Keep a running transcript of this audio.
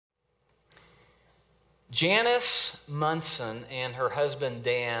Janice Munson and her husband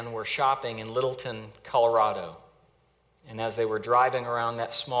Dan were shopping in Littleton, Colorado. And as they were driving around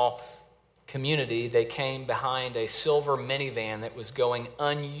that small community, they came behind a silver minivan that was going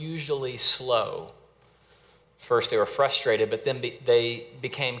unusually slow. First, they were frustrated, but then they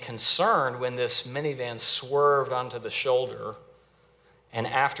became concerned when this minivan swerved onto the shoulder. And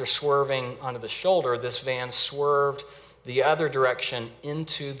after swerving onto the shoulder, this van swerved the other direction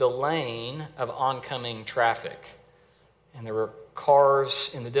into the lane of oncoming traffic. And there were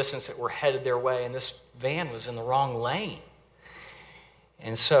cars in the distance that were headed their way, and this van was in the wrong lane.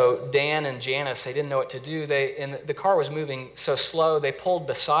 And so Dan and Janice, they didn't know what to do. And the car was moving so slow, they pulled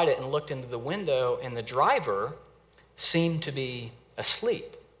beside it and looked into the window, and the driver seemed to be asleep.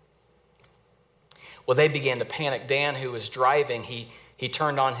 Well, they began to panic. Dan, who was driving, he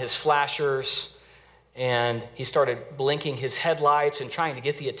turned on his flashers, and he started blinking his headlights and trying to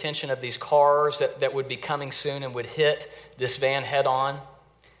get the attention of these cars that would be coming soon and would hit this van head on.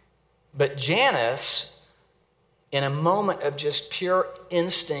 But Janice, in a moment of just pure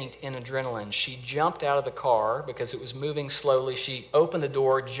instinct and adrenaline, she jumped out of the car because it was moving slowly. She opened the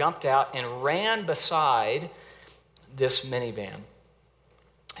door, jumped out, and ran beside this minivan.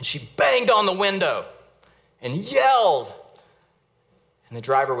 And she banged on the window and yelled. And the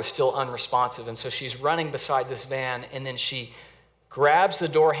driver was still unresponsive. And so she's running beside this van, and then she grabs the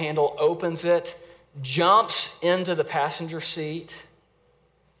door handle, opens it, jumps into the passenger seat,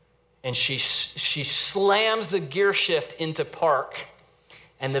 and she slams the gear shift into park,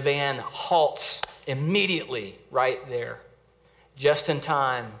 and the van halts immediately right there, just in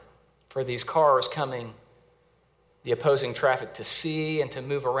time for these cars coming, the opposing traffic, to see and to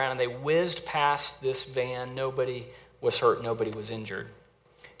move around. And they whizzed past this van. Nobody was hurt. Nobody was injured.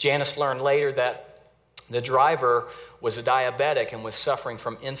 Janice learned later that the driver was a diabetic and was suffering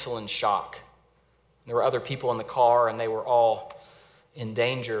from insulin shock. There were other people in the car, and they were all in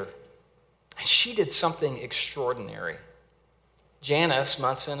danger. And she did something extraordinary. Janice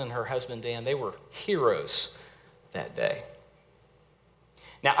Munson and her husband Dan, they were heroes that day.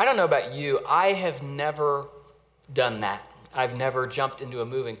 Now, I don't know about you. I have never done that. I've never jumped into a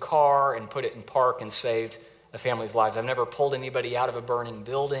moving car and put it in park and saved a family's lives. I've never pulled anybody out of a burning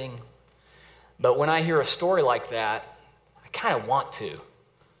building. But when I hear a story like that, I kind of want to,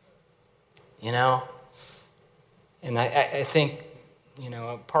 you know? And I think, you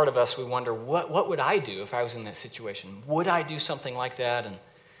know, part of us, we wonder, what would I do if I was in that situation? Would I do something like that? And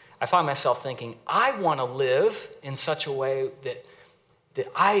I find myself thinking, I want to live in such a way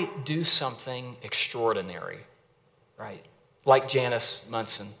that I do something extraordinary, right? Like Janice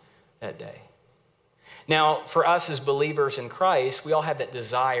Munson that day. Now, for us as believers in Christ, we all have that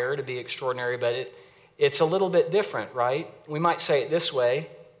desire to be extraordinary, but it's a little bit different, right? We might say it this way.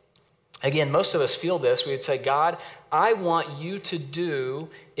 Again, most of us feel this. We would say, God, I want you to do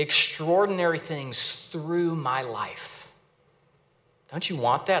extraordinary things through my life. Don't you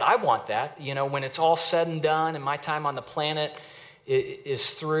want that? I want that. You know, when it's all said and done and my time on the planet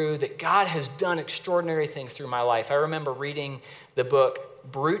is through, that God has done extraordinary things through my life. I remember reading the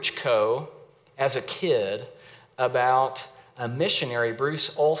book Bruchko as a kid about a missionary,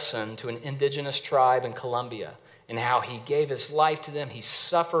 Bruce Olson, to an indigenous tribe in Colombia, and how he gave his life to them. He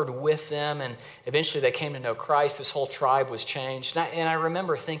suffered with them, and eventually they came to know Christ. This whole tribe was changed. And I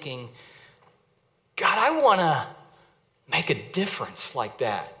remember thinking, God, I want to make a difference like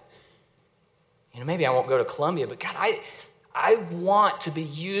that. You know, maybe I won't go to Colombia, but God, I want to be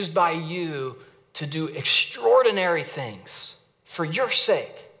used by you to do extraordinary things for your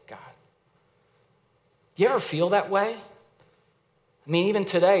sake, God. Do you ever feel that way? I mean, even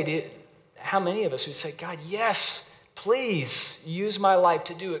today, how many of us would say, God, yes, please use my life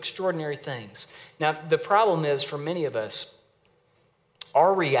to do extraordinary things? Now, the problem is, for many of us,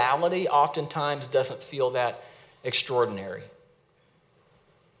 our reality oftentimes doesn't feel that extraordinary. It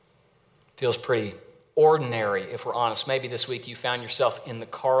feels pretty ordinary, if we're honest. Maybe this week you found yourself in the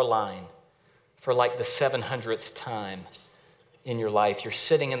car line for like the 700th time in your life. You're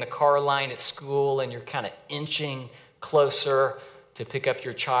sitting in the car line at school, and you're kind of inching closer to pick up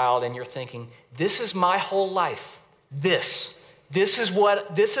your child, and you're thinking, this is my whole life. This is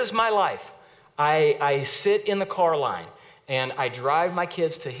my life. I sit in the car line, and I drive my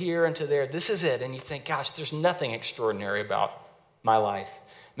kids to here and to there. This is it. And you think, gosh, there's nothing extraordinary about my life.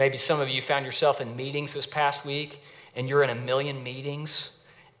 Maybe some of you found yourself in meetings this past week, and you're in a million meetings,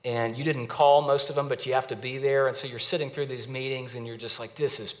 and you didn't call most of them, but you have to be there. And so you're sitting through these meetings, and you're just like,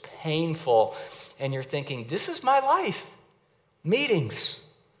 this is painful. And you're thinking, this is my life. Meetings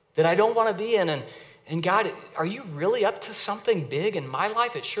that I don't want to be in. And God, are you really up to something big in my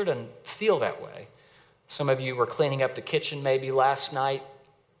life? It sure doesn't feel that way. Some of you were cleaning up the kitchen maybe last night.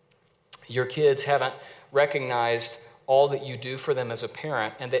 Your kids haven't recognized all that you do for them as a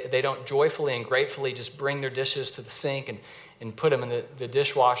parent, and they don't joyfully and gratefully just bring their dishes to the sink and put them in the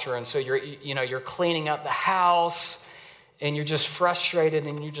dishwasher. And so you're cleaning up the house, and you're just frustrated,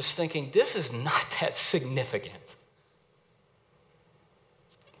 and you're just thinking, this is not that significant.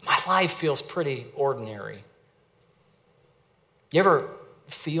 My life feels pretty ordinary. You ever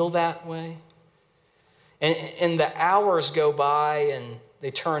feel that way? And the hours go by, and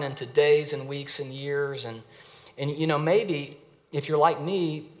they turn into days and weeks and years, and maybe if you're like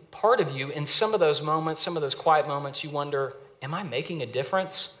me, part of you in some of those moments, some of those quiet moments, you wonder, am I making a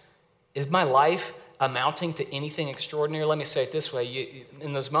difference? Is my life amounting to anything extraordinary? Let me say it this way.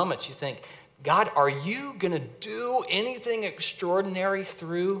 In those moments, you think, God, are you going to do anything extraordinary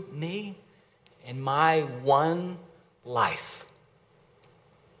through me in my one life?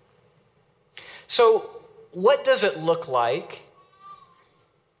 So what does it look like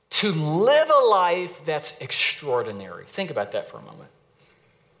to live a life that's extraordinary? Think about that for a moment.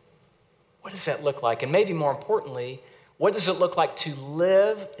 What does that look like? And maybe more importantly, what does it look like to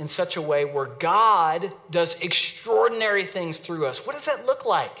live in such a way where God does extraordinary things through us? What does that look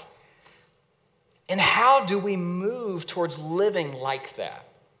like? And how do we move towards living like that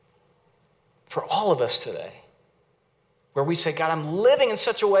for all of us today? Where we say, God, I'm living in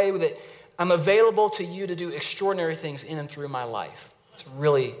such a way that I'm available to you to do extraordinary things in and through my life. It's a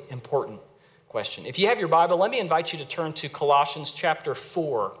really important question. If you have your Bible, let me invite you to turn to Colossians chapter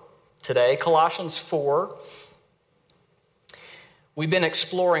 4 today. Colossians 4. We've been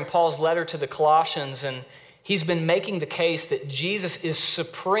exploring Paul's letter to the Colossians, and he's been making the case that Jesus is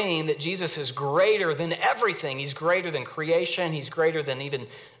supreme, that Jesus is greater than everything. He's greater than creation. He's greater than even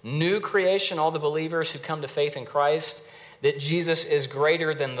new creation, all the believers who come to faith in Christ. That Jesus is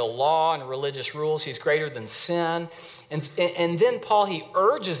greater than the law and religious rules. He's greater than sin. And then Paul, he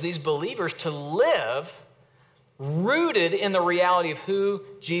urges these believers to live rooted in the reality of who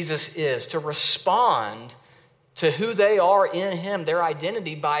Jesus is, to respond to who they are in him, their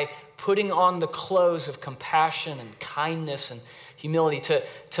identity, by putting on the clothes of compassion and kindness and humility,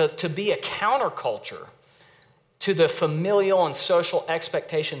 to be a counterculture to the familial and social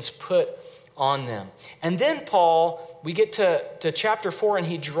expectations put on them. And then Paul, we get to chapter 4, and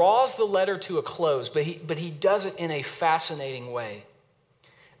he draws the letter to a close, but he does it in a fascinating way.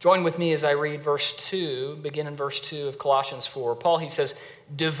 Join with me as I read verse 2, begin in verse 2 of Colossians 4. Paul, he says,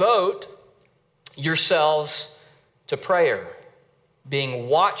 devote yourselves to prayer, being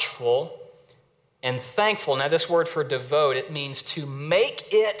watchful and thankful. Now this word for devote, it means to make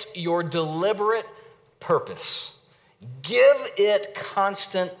it your deliberate purpose. Give it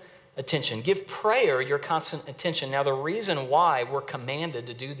constant attention. Give prayer your constant attention. Now, the reason why we're commanded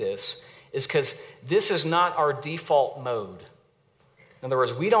to do this is because this is not our default mode. In other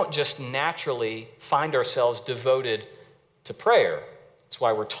words, we don't just naturally find ourselves devoted to prayer. That's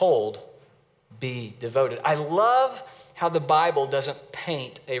why we're told, be devoted. I love how the Bible doesn't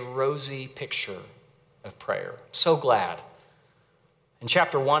paint a rosy picture of prayer. I'm so glad. In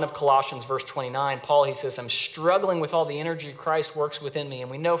chapter 1 of Colossians, verse 29, Paul, he says, I'm struggling with all the energy Christ works within me. And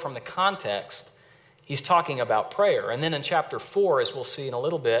we know from the context, he's talking about prayer. And then in chapter 4, as we'll see in a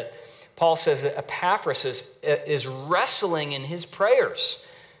little bit, Paul says that Epaphras is wrestling in his prayers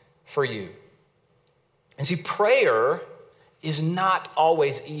for you. And see, prayer is not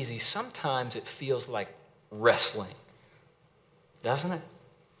always easy. Sometimes it feels like wrestling, doesn't it?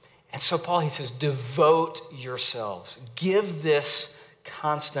 And so Paul, he says, devote yourselves. Give this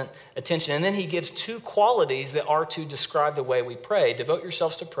constant attention. And then he gives two qualities that are to describe the way we pray. Devote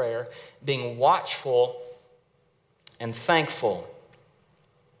yourselves to prayer, being watchful and thankful.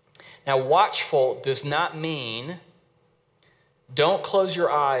 Now, watchful does not mean don't close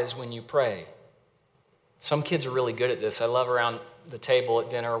your eyes when you pray. Some kids are really good at this. I love around the table at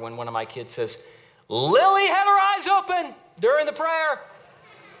dinner when one of my kids says, Lily had her eyes open during the prayer.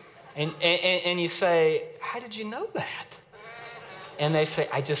 And you say, how did you know that? And they say,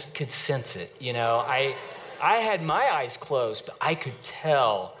 I just could sense it. I had my eyes closed, but I could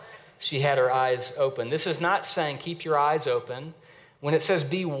tell she had her eyes open. This is not saying keep your eyes open. When it says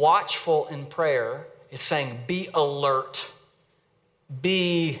be watchful in prayer, it's saying be alert,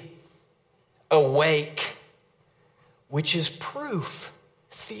 be awake, which is proof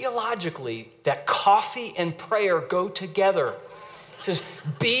theologically that coffee and prayer go together. It says,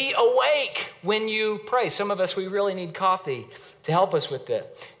 be awake when you pray. Some of us, we really need coffee to help us with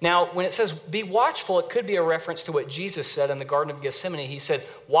that. Now, when it says be watchful, it could be a reference to what Jesus said in the Garden of Gethsemane. He said,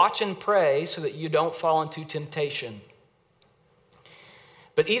 watch and pray so that you don't fall into temptation.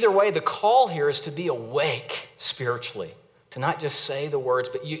 But either way, the call here is to be awake spiritually, to not just say the words,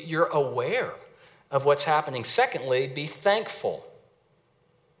 but you're aware of what's happening. Secondly, be thankful.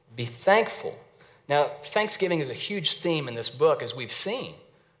 Be thankful. Now, Thanksgiving is a huge theme in this book, as we've seen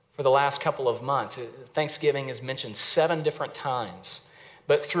for the last couple of months. Thanksgiving is mentioned 7 different times.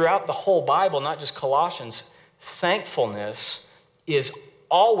 But throughout the whole Bible, not just Colossians, thankfulness is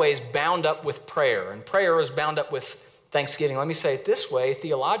always bound up with prayer. And prayer is bound up with thanksgiving. Let me say it this way.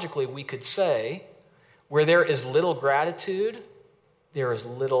 Theologically, we could say, where there is little gratitude, there is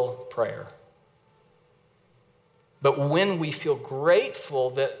little prayer. But when we feel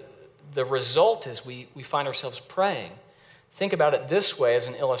grateful, that the result is we find ourselves praying. Think about it this way as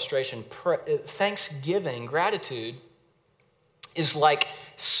an illustration. Thanksgiving, gratitude, is like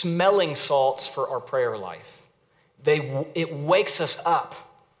smelling salts for our prayer life. It wakes us up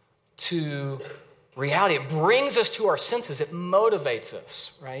to reality. It brings us to our senses. It motivates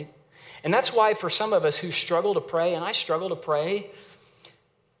us, right? And that's why for some of us who struggle to pray, and I struggle to pray,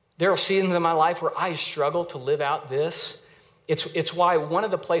 there are seasons in my life where I struggle to live out this. It's why one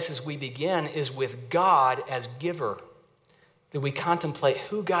of the places we begin is with God as giver, that we contemplate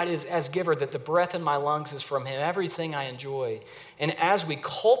who God is as giver, that the breath in my lungs is from him, everything I enjoy. And as we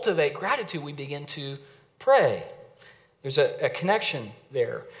cultivate gratitude, we begin to pray. There's a connection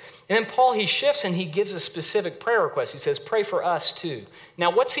there. And then Paul, he shifts and he gives a specific prayer request. He says, pray for us too. Now,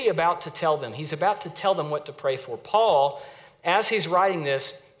 what's he about to tell them? He's about to tell them what to pray for. Paul, as he's writing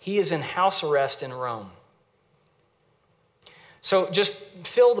this, he is in house arrest in Rome. So just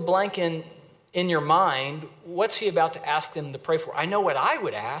fill the blank in your mind. What's he about to ask them to pray for? I know what I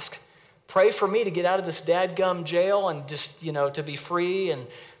would ask. Pray for me to get out of this dadgum jail and just, to be free, and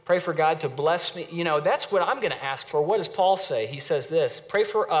pray for God to bless me. That's what I'm going to ask for. What does Paul say? He says this, pray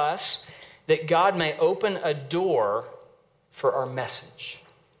for us that God may open a door for our message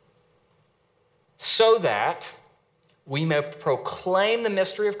so that we may proclaim the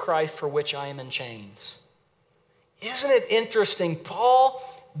mystery of Christ for which I am in chains. Isn't it interesting? Paul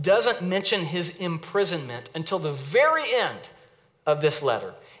doesn't mention his imprisonment until the very end of this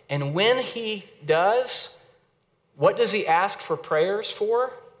letter. And when he does, what does he ask for prayers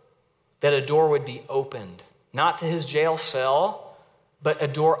for? That a door would be opened, not to his jail cell, but a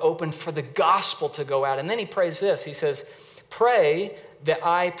door opened for the gospel to go out. And then he prays this. He says, pray that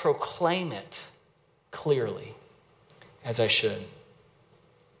I proclaim it clearly as I should.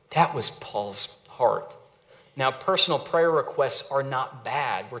 That was Paul's heart. Now, personal prayer requests are not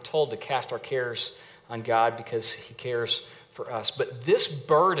bad. We're told to cast our cares on God because he cares for us. But this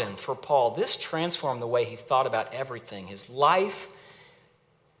burden for Paul, this transformed the way he thought about everything, his life,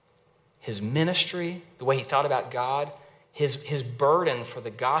 his ministry, the way he thought about God, his burden for the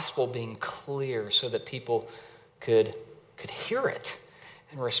gospel being clear so that people could hear it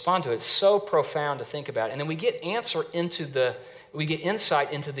and respond to it. It's so profound to think about. And then we get insight into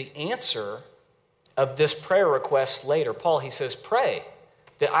the answer of this prayer request later. Paul, he says, pray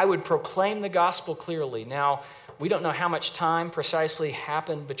that I would proclaim the gospel clearly. Now, we don't know how much time precisely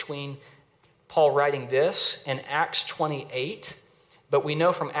happened between Paul writing this and Acts 28, but we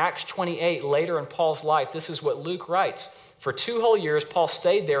know from Acts 28, later in Paul's life, this is what Luke writes. For 2 whole years, Paul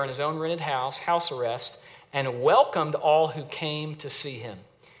stayed there in his own rented house arrest, and welcomed all who came to see him.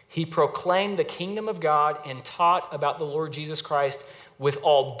 He proclaimed the kingdom of God and taught about the Lord Jesus Christ with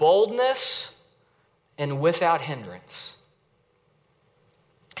all boldness and without hindrance.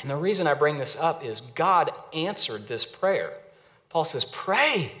 And the reason I bring this up is God answered this prayer. Paul says,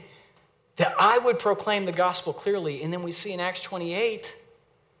 pray that I would proclaim the gospel clearly. And then we see in Acts 28,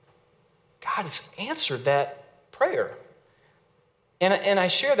 God has answered that prayer. And I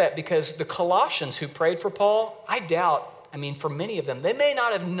share that because the Colossians who prayed for Paul, I doubt, for many of them, they may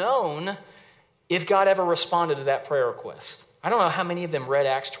not have known if God ever responded to that prayer request. I don't know how many of them read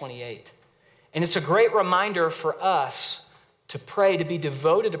Acts 28. And it's a great reminder for us to pray, to be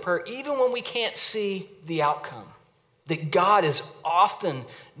devoted to prayer, even when we can't see the outcome. That God is often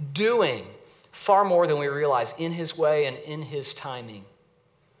doing far more than we realize in his way and in his timing.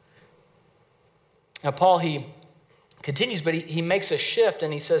 Now, Paul, he continues, but he makes a shift,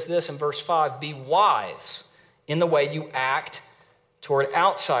 and he says this in verse 5, be wise in the way you act toward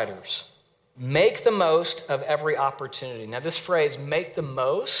outsiders. Make the most of every opportunity. Now, this phrase, make the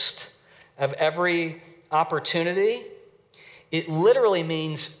most of every opportunity, it literally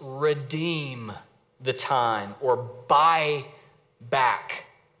means redeem the time or buy back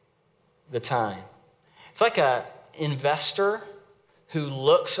the time. It's like an investor who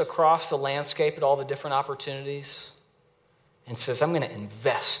looks across the landscape at all the different opportunities and says, I'm going to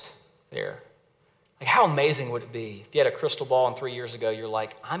invest there. Like, how amazing would it be if you had a crystal ball and 3 years ago, you're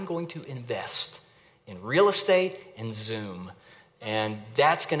like, I'm going to invest in real estate and Zoom, and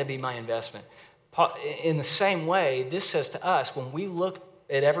that's going to be my investment. In the same way, this says to us, when we look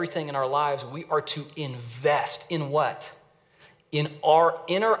at everything in our lives, we are to invest in what? In our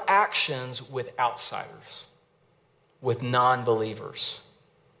interactions with outsiders, with non-believers.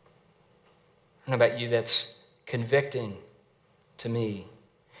 I don't know about you, that's convicting to me.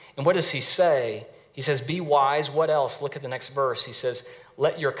 And what does he say? He says, be wise. What else? Look at the next verse. He says,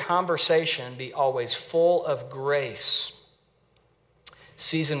 let your conversation be always full of grace,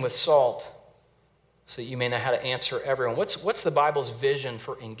 seasoned with salt, so that you may know how to answer everyone. What's the Bible's vision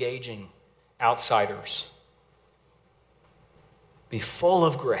for engaging outsiders? Be full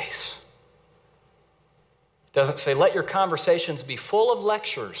of grace. It doesn't say, let your conversations be full of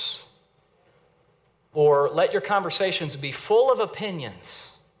lectures, or let your conversations be full of opinions.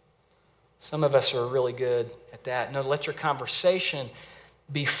 Some of us are really good at that. No, let your conversation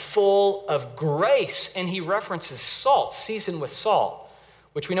be full of grace. And he references salt, seasoned with salt,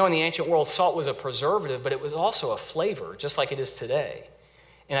 which we know in the ancient world, salt was a preservative, but it was also a flavor, just like it is today.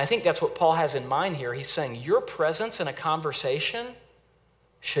 And I think that's what Paul has in mind here. He's saying your presence in a conversation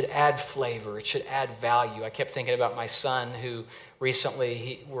should add flavor. It should add value. I kept thinking about my son who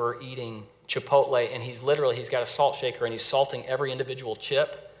recently we're eating Chipotle, and he's got a salt shaker, and he's salting every individual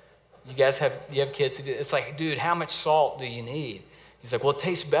chip. You have kids who do, it's like, dude, how much salt do you need? He's like, well, it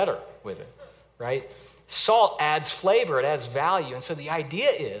tastes better with it, right? Salt adds flavor, it adds value. And so the idea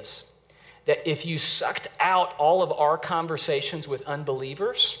is that if you sucked out all of our conversations with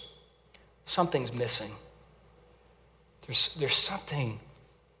unbelievers, something's missing. There's something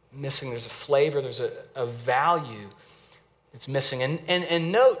missing. There's a flavor, there's a value that's missing.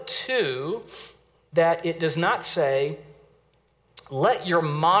 And note, too, that it does not say, let your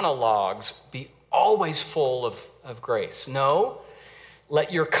monologues be always full of grace. No,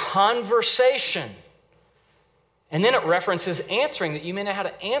 let your conversation. And then it references answering, that you may know how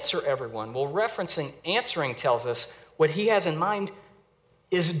to answer everyone. Well, referencing answering tells us what he has in mind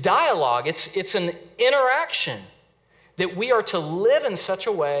is dialogue. It's an interaction that we are to live in such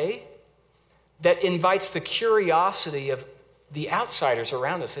a way that invites the curiosity of the outsiders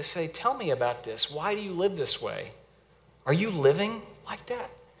around us. They say, tell me about this. Why do you live this way? Are you living like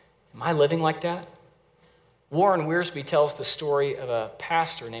that? Am I living like that? Warren Wiersbe tells the story of a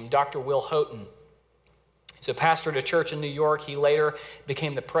pastor named Dr. Will Houghton. He's a pastor at a church in New York. He later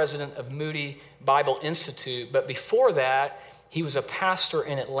became the president of Moody Bible Institute. But before that, he was a pastor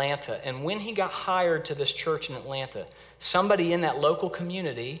in Atlanta. And when he got hired to this church in Atlanta, somebody in that local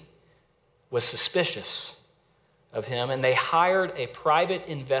community was suspicious of him, and they hired a private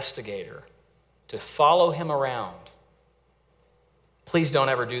investigator to follow him around. Please don't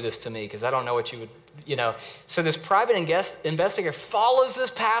ever do this to me, because I don't know what you would, So this private investigator follows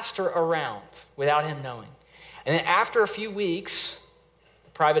this pastor around without him knowing. And then after a few weeks,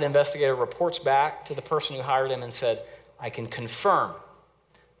 the private investigator reports back to the person who hired him and said, I can confirm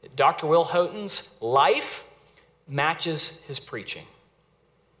that Dr. Will Houghton's life matches his preaching.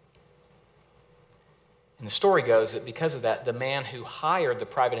 And the story goes that because of that, the man who hired the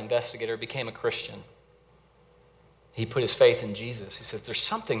private investigator became a Christian. He put his faith in Jesus. He says, there's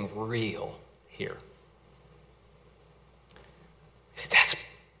something real here. See, that's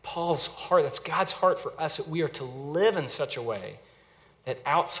Paul's heart. That's God's heart for us, that we are to live in such a way that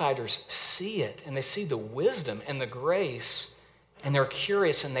outsiders see it, and they see the wisdom and the grace, and they're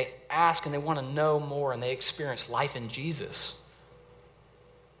curious, and they ask, and they want to know more, and they experience life in Jesus.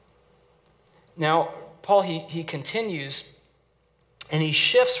 Now, Paul, he continues, and he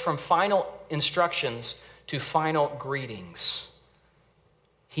shifts from final instructions to final greetings.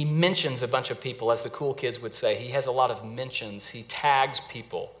 He mentions a bunch of people, as the cool kids would say. He has a lot of mentions. He tags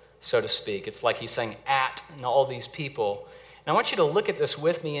people, so to speak. It's like he's saying at and all these people. And I want you to look at this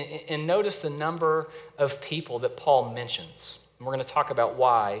with me and notice the number of people that Paul mentions. And we're going to talk about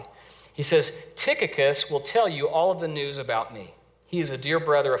why. He says, Tychicus will tell you all of the news about me. He is a dear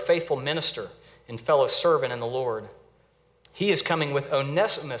brother, a faithful minister, and fellow servant in the Lord. He is coming with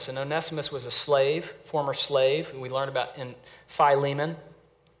Onesimus, and Onesimus was a slave, former slave, who we learned about in Philemon,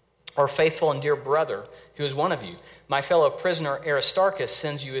 our faithful and dear brother, who is one of you. My fellow prisoner Aristarchus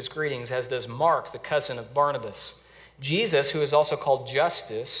sends you his greetings, as does Mark, the cousin of Barnabas. Jesus, who is also called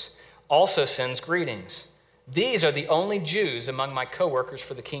Justus, also sends greetings. These are the only Jews among my co-workers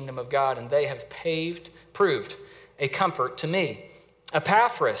for the kingdom of God, and they have proved a comfort to me.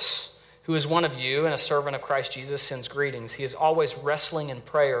 Epaphras, who is one of you and a servant of Christ Jesus, sends greetings. He is always wrestling in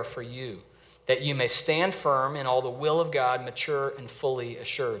prayer for you that you may stand firm in all the will of God, mature and fully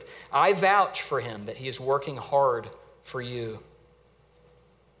assured. I vouch for him that he is working hard for you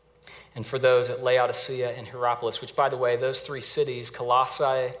and for those at Laodicea and Hierapolis, which, by the way, those three cities,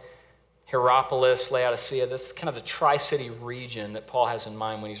 Colossae, Hierapolis, Laodicea, that's kind of the Tri-City region that Paul has in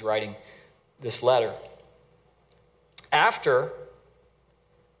mind when he's writing this letter. After,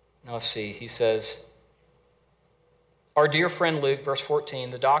 now let's see, he says, our dear friend Luke, verse 14,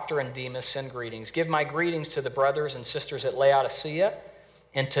 the doctor and Demas send greetings. Give my greetings to the brothers and sisters at Laodicea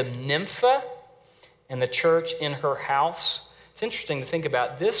and to Nympha and the church in her house. It's interesting to think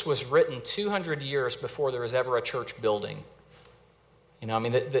about. This was written 200 years before there was ever a church building. You know, I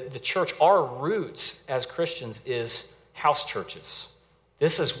mean, the church, our roots as Christians is house churches.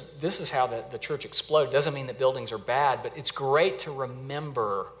 This is how the church exploded. Doesn't mean that buildings are bad, but it's great to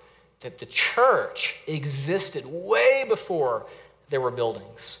remember that the church existed way before there were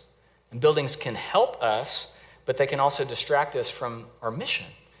buildings. And buildings can help us, but they can also distract us from our mission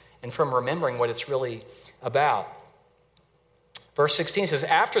and from remembering what it's really about. Verse 16 says,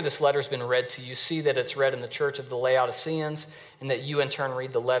 after this letter's been read to you, see that it's read in the church of the Laodiceans, and that you in turn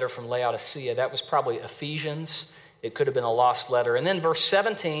read the letter from Laodicea. That was probably Ephesians. It could have been a lost letter. And then verse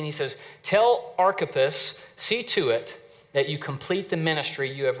 17, he says, tell Archippus, see to it that you complete the ministry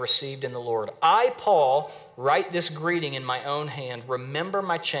you have received in the Lord. I, Paul, write this greeting in my own hand. Remember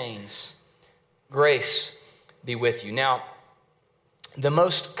my chains. Grace be with you. Now, the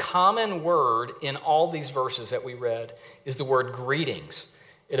most common word in all these verses that we read is the word greetings.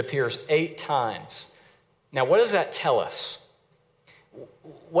 It appears 8 times. Now, what does that tell us?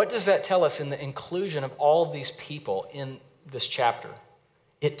 What does that tell us in the inclusion of all of these people in this chapter?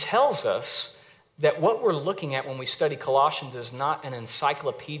 It tells us that what we're looking at when we study Colossians is not an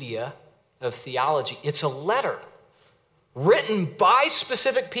encyclopedia of theology. It's a letter written by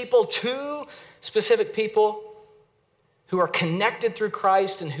specific people to specific people who are connected through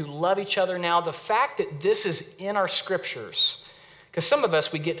Christ and who love each other now. The fact that this is in our scriptures, because some of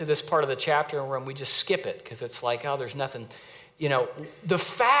us, we get to this part of the chapter and we just skip it because it's like, oh, there's nothing. You know, the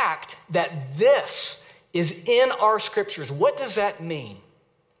fact that this is in our scriptures, what does that mean?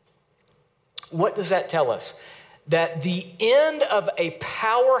 What does that tell us? That the end of a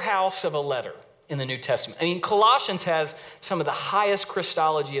powerhouse of a letter in the New Testament. I mean, Colossians has some of the highest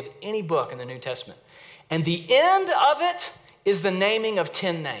Christology of any book in the New Testament. And the end of it is the naming of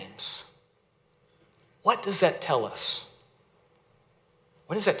 10 names. What does that tell us?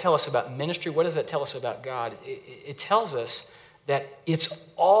 What does that tell us about ministry? What does that tell us about God? It tells us that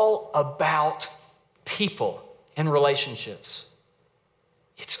it's all about people and relationships.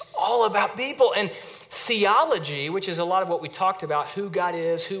 It's all about people. And theology, which is a lot of what we talked about, who God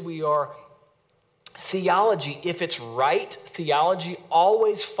is, who we are, theology, if it's right, theology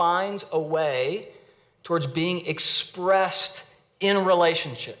always finds a way towards being expressed in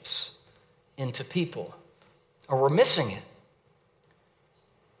relationships, into people, or we're missing it.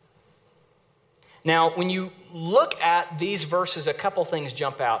 Now, when you look at these verses, a couple things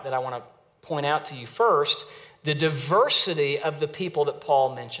jump out that I want to point out to you. First, the diversity of the people that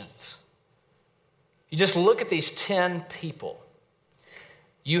Paul mentions. You just look at these 10 people.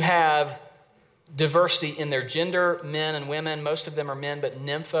 You have diversity in their gender, men and women. Most of them are men, but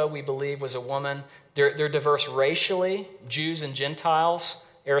Nympha, we believe, was a woman. They're diverse racially, Jews and Gentiles.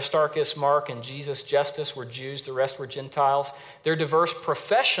 Aristarchus, Mark, and Jesus Justus were Jews. The rest were Gentiles. They're diverse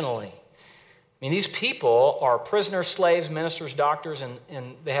professionally. I mean, these people are prisoners, slaves, ministers, doctors,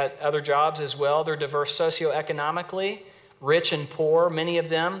 and they had other jobs as well. They're diverse socioeconomically, rich and poor. Many of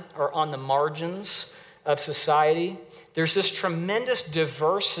them are on the margins of society. There's this tremendous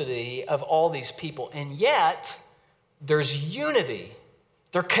diversity of all these people, and yet there's unity.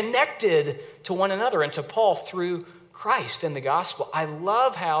 They're connected to one another and to Paul through Christ and the gospel. I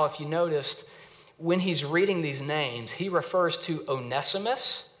love how, if you noticed, when he's reading these names, he refers to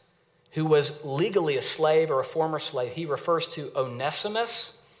Onesimus, who was legally a slave or a former slave. He refers to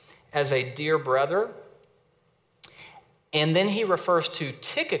Onesimus as a dear brother. And then he refers to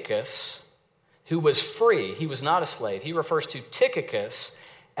Tychicus, who was free. He was not a slave. He refers to Tychicus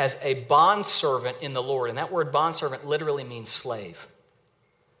as a bondservant in the Lord. And that word bondservant literally means slave.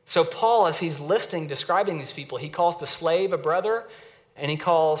 So Paul, as he's describing these people, he calls the slave a brother, and he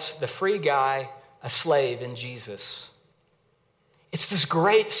calls the free guy a slave in Jesus. It's this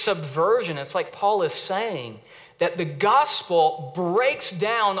great subversion. It's like Paul is saying that the gospel breaks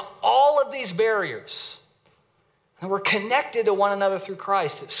down all of these barriers. And we're connected to one another through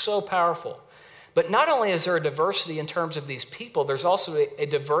Christ. It's so powerful. But not only is there a diversity in terms of these people, there's also a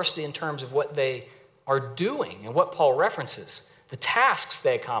diversity in terms of what they are doing and what Paul references, the tasks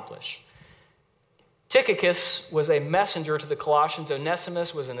they accomplish. Tychicus was a messenger to the Colossians.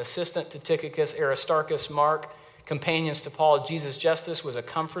 Onesimus was an assistant to Tychicus. Aristarchus, Mark, companions to Paul. Jesus Justus was a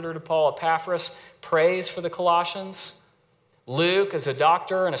comforter to Paul. Epaphras, praise for the Colossians. Luke is a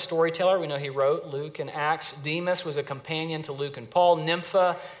doctor and a storyteller. We know he wrote Luke and Acts. Demas was a companion to Luke and Paul.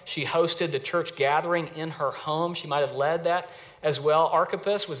 Nympha, she hosted the church gathering in her home. She might have led that as well.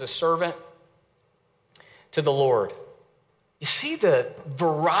 Archippus was a servant to the Lord. You see the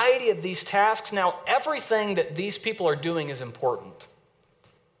variety of these tasks? Now, everything that these people are doing is important.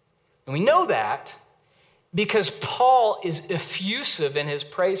 And we know that because Paul is effusive in his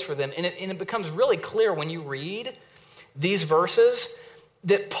praise for them. And it becomes really clear when you read these verses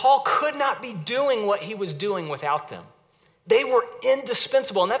that Paul could not be doing what he was doing without them. They were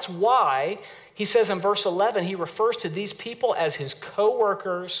indispensable. And that's why he says in verse 11, he refers to these people as his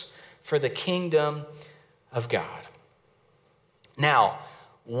co-workers for the kingdom of God. Now,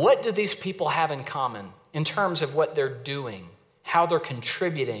 what do these people have in common in terms of what they're doing, how they're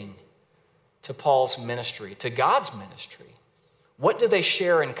contributing to Paul's ministry, to God's ministry? What do they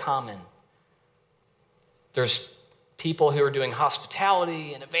share in common? There's people who are doing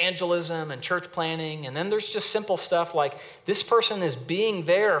hospitality and evangelism and church planning, and then there's just simple stuff like this person is being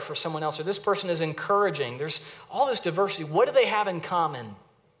there for someone else, or this person is encouraging. There's all this diversity. What do they have in common?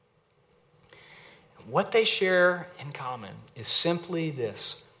 What they share in common is simply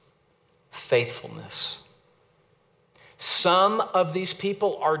this: faithfulness. Some of these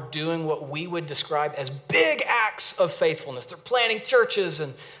people are doing what we would describe as big acts of faithfulness. They're planting churches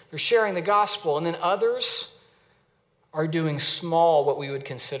and they're sharing the gospel. And then others are doing small, what we would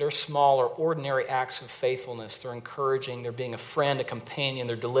consider small or ordinary acts of faithfulness. They're encouraging, they're being a friend, a companion,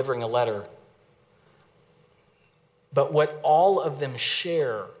 they're delivering a letter. But what all of them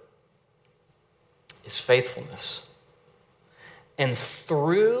share is faithfulness. And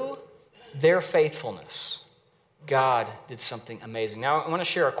through their faithfulness, God did something amazing. Now, I want to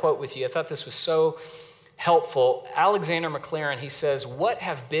share a quote with you. I thought this was so helpful. Alexander McLaren, he says, "What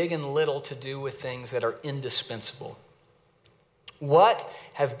have big and little to do with things that are indispensable?" What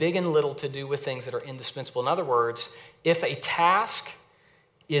have big and little to do with things that are indispensable? In other words, if a task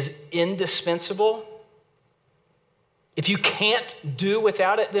is indispensable, if you can't do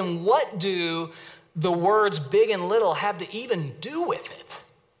without it, then what do the words big and little have to even do with it?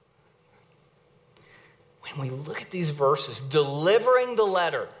 When we look at these verses, delivering the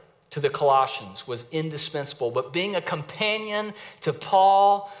letter to the Colossians was indispensable, but being a companion to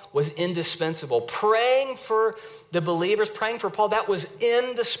Paul was indispensable. Praying for the believers, praying for Paul, that was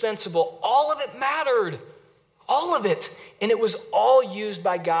indispensable. All of it mattered. All of it. And it was all used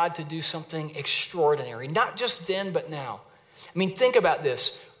by God to do something extraordinary, not just then, but now. I mean, think about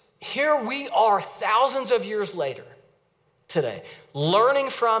this. Here we are thousands of years later today, learning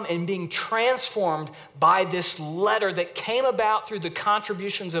from and being transformed by this letter that came about through the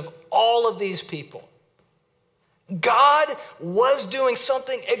contributions of all of these people. God was doing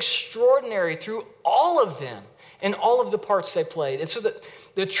something extraordinary through all of them and all of the parts they played. And so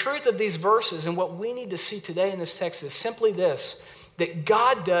the truth of these verses and what we need to see today in this text is simply this: that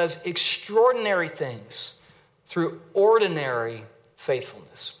God does extraordinary things through ordinary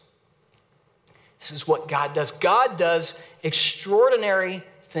faithfulness. This is what God does. God does extraordinary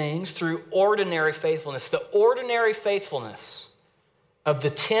things through ordinary faithfulness. The ordinary faithfulness of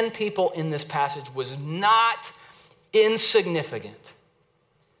the 10 people in this passage was not insignificant.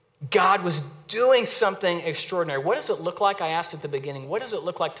 God was doing something extraordinary. What does it look like? I asked at the beginning, what does it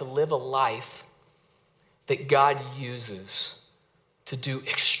look like to live a life that God uses to do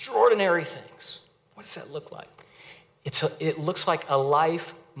extraordinary things? What does that look like? It looks like a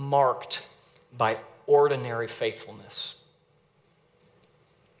life marked by ordinary faithfulness.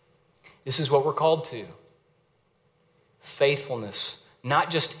 This is what we're called to. Faithfulness, not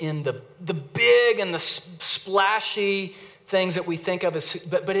just in the big and the splashy things that we think of as,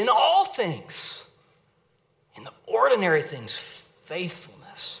 but in all things, in the ordinary things,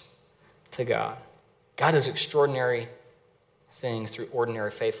 faithfulness to God. God does extraordinary things through ordinary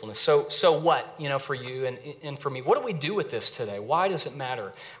faithfulness. So what, for you and for me, what do we do with this today? Why does it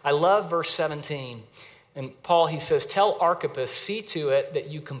matter? I love verse 17. And Paul, he says, "Tell Archippus, see to it that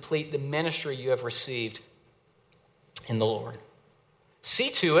you complete the ministry you have received in the Lord."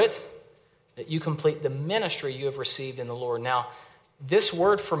 See to it that you complete the ministry you have received in the Lord. Now, this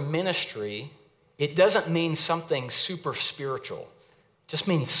word for ministry, it doesn't mean something super spiritual. It just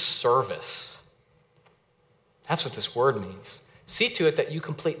means service. That's what this word means. See to it that you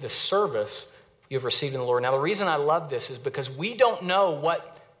complete the service you have received in the Lord. Now, the reason I love this is because we don't know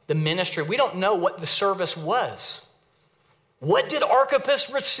what the ministry, we don't know what the service was. What did Archippus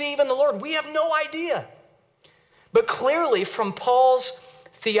receive in the Lord? We have no idea. But clearly, from Paul's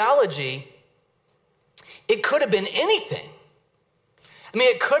theology, it could have been anything. I mean,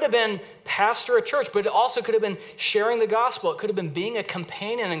 it could have been pastor a church, but it also could have been sharing the gospel. It could have been being a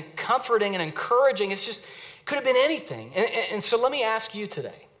companion and comforting and encouraging. It could have been anything. And so let me ask you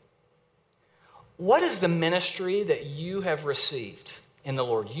today, what is the ministry that you have received in the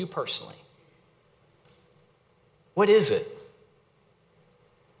Lord, you personally? What is it?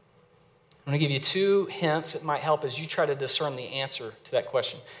 I'm going to give you 2 hints that might help as you try to discern the answer to that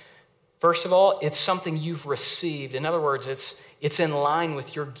question. First of all, it's something you've received. In other words, it's in line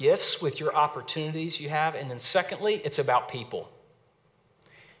with your gifts, with your opportunities you have. And then secondly, it's about people.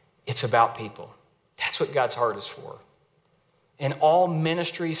 It's about people. That's what God's heart is for. In all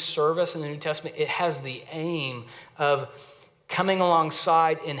ministry service in the New Testament, it has the aim of coming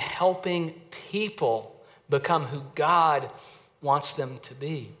alongside and helping people become who God wants them to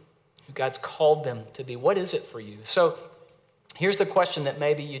be, who God's called them to be. What is it for you? So here's the question that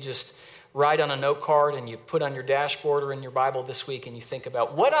maybe you just write on a note card and you put on your dashboard or in your Bible this week, and you think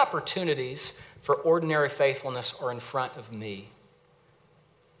about, what opportunities for ordinary faithfulness are in front of me?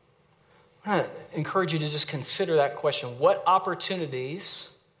 I want to encourage you to just consider that question. What opportunities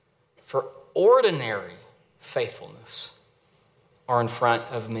for ordinary faithfulness are in front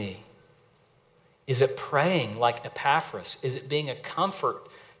of me? Is it praying like Epaphras? Is it being a comfort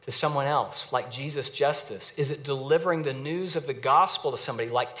to someone else like Jesus Justus? Is it delivering the news of the gospel to somebody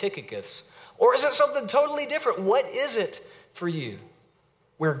like Tychicus? Or is it something totally different? What is it for you?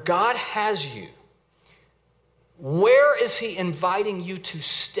 Where God has you, where is he inviting you to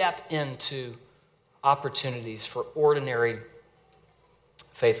step into opportunities for ordinary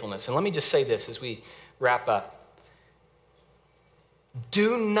faithfulness? And let me just say this as we wrap up.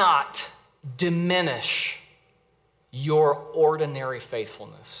 Do not diminish your ordinary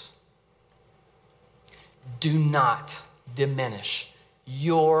faithfulness. Do not diminish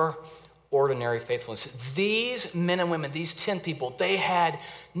your ordinary faithfulness. These men and women, these 10 people, they had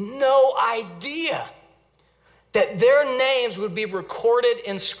no idea that their names would be recorded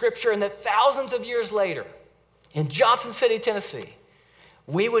in Scripture and that thousands of years later, in Johnson City, Tennessee,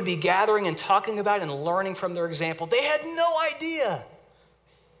 we would be gathering and talking about and learning from their example. They had no idea.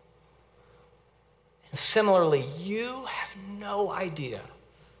 And similarly, you have no idea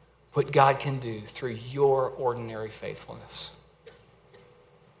what God can do through your ordinary faithfulness.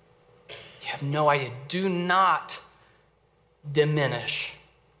 You have no idea. Do not diminish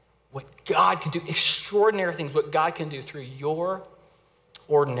what God can do, extraordinary things, what God can do through your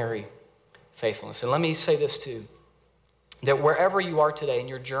ordinary faithfulness. And let me say this too, that wherever you are today in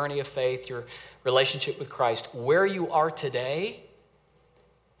your journey of faith, your relationship with Christ, where you are today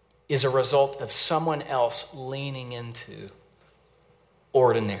is a result of someone else leaning into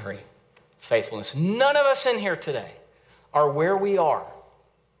ordinary faithfulness. None of us in here today are where we are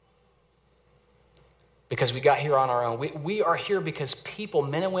because we got here on our own. We are here because people,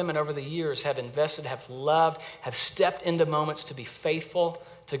 men and women over the years, have invested, have loved, have stepped into moments to be faithful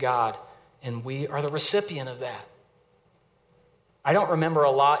to God, and we are the recipient of that. I don't remember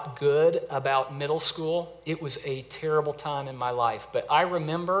a lot good about middle school. It was a terrible time in my life, but I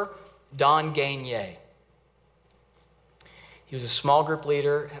remember Don Gagnier. He was a small group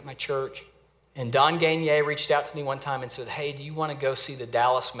leader at my church, and Don Gagnier reached out to me one time and said, "Hey, do you want to go see the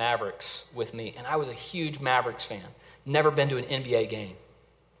Dallas Mavericks with me?" And I was a huge Mavericks fan, never been to an NBA game.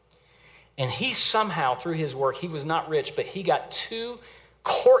 And he somehow, through his work, he was not rich, but he got 2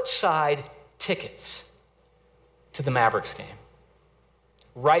 courtside tickets to the Mavericks game,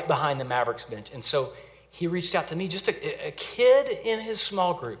 right behind the Mavericks bench. And so he reached out to me, just a kid in his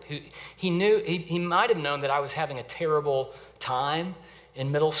small group. He might have known that I was having a terrible time in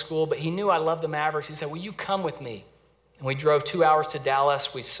middle school, but he knew I loved the Mavericks. He said, "Will you come with me?" And we drove 2 hours to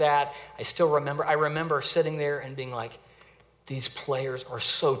Dallas. We sat. I remember sitting there and being like, these players are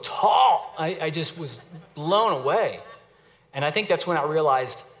so tall. I just was blown away. And I think that's when I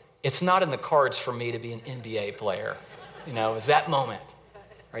realized it's not in the cards for me to be an NBA player. You know, it was that moment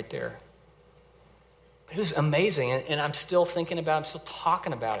right there. It was amazing, and I'm still thinking about it. I'm still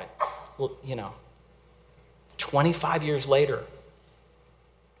talking about it. Well, 25 years later.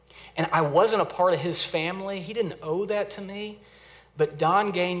 And I wasn't a part of his family. He didn't owe that to me. But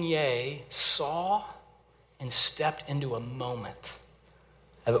Don Gagnier saw and stepped into a moment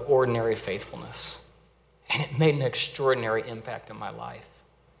of ordinary faithfulness. And it made an extraordinary impact on my life.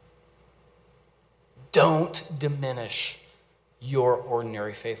 Don't diminish your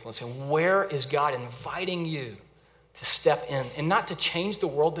ordinary faithfulness. And where is God inviting you to step in and not to change the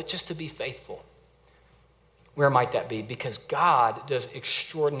world, but just to be faithful? Where might that be? Because God does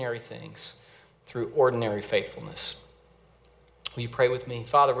extraordinary things through ordinary faithfulness. Will you pray with me?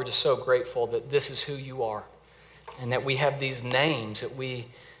 Father, we're just so grateful that this is who you are and that we have these names that we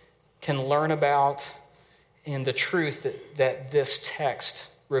can learn about and the truth that this text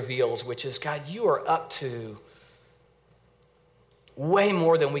reveals, which is, God, you are up to way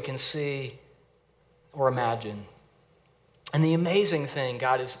more than we can see or imagine. And the amazing thing,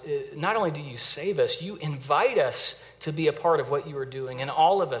 God, is not only do you save us, you invite us to be a part of what you are doing. And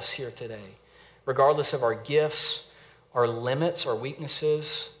all of us here today, regardless of our gifts, our limits, our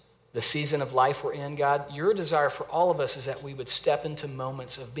weaknesses, the season of life we're in, God, your desire for all of us is that we would step into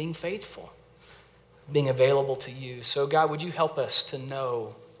moments of being faithful, being available to you. So God, would you help us to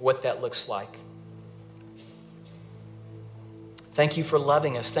know what that looks like? Thank you for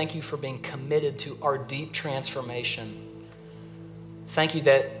loving us. Thank you for being committed to our deep transformation. Thank you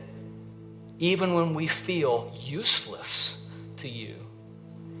that even when we feel useless to you,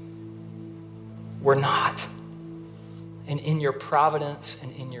 we're not. And in your providence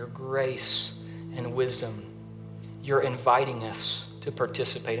and in your grace and wisdom, you're inviting us to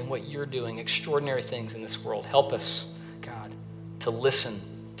participate in what you're doing, extraordinary things in this world. Help us, God, to listen,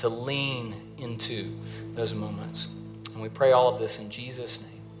 to lean into those moments. And we pray all of this in Jesus'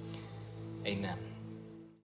 name. Amen.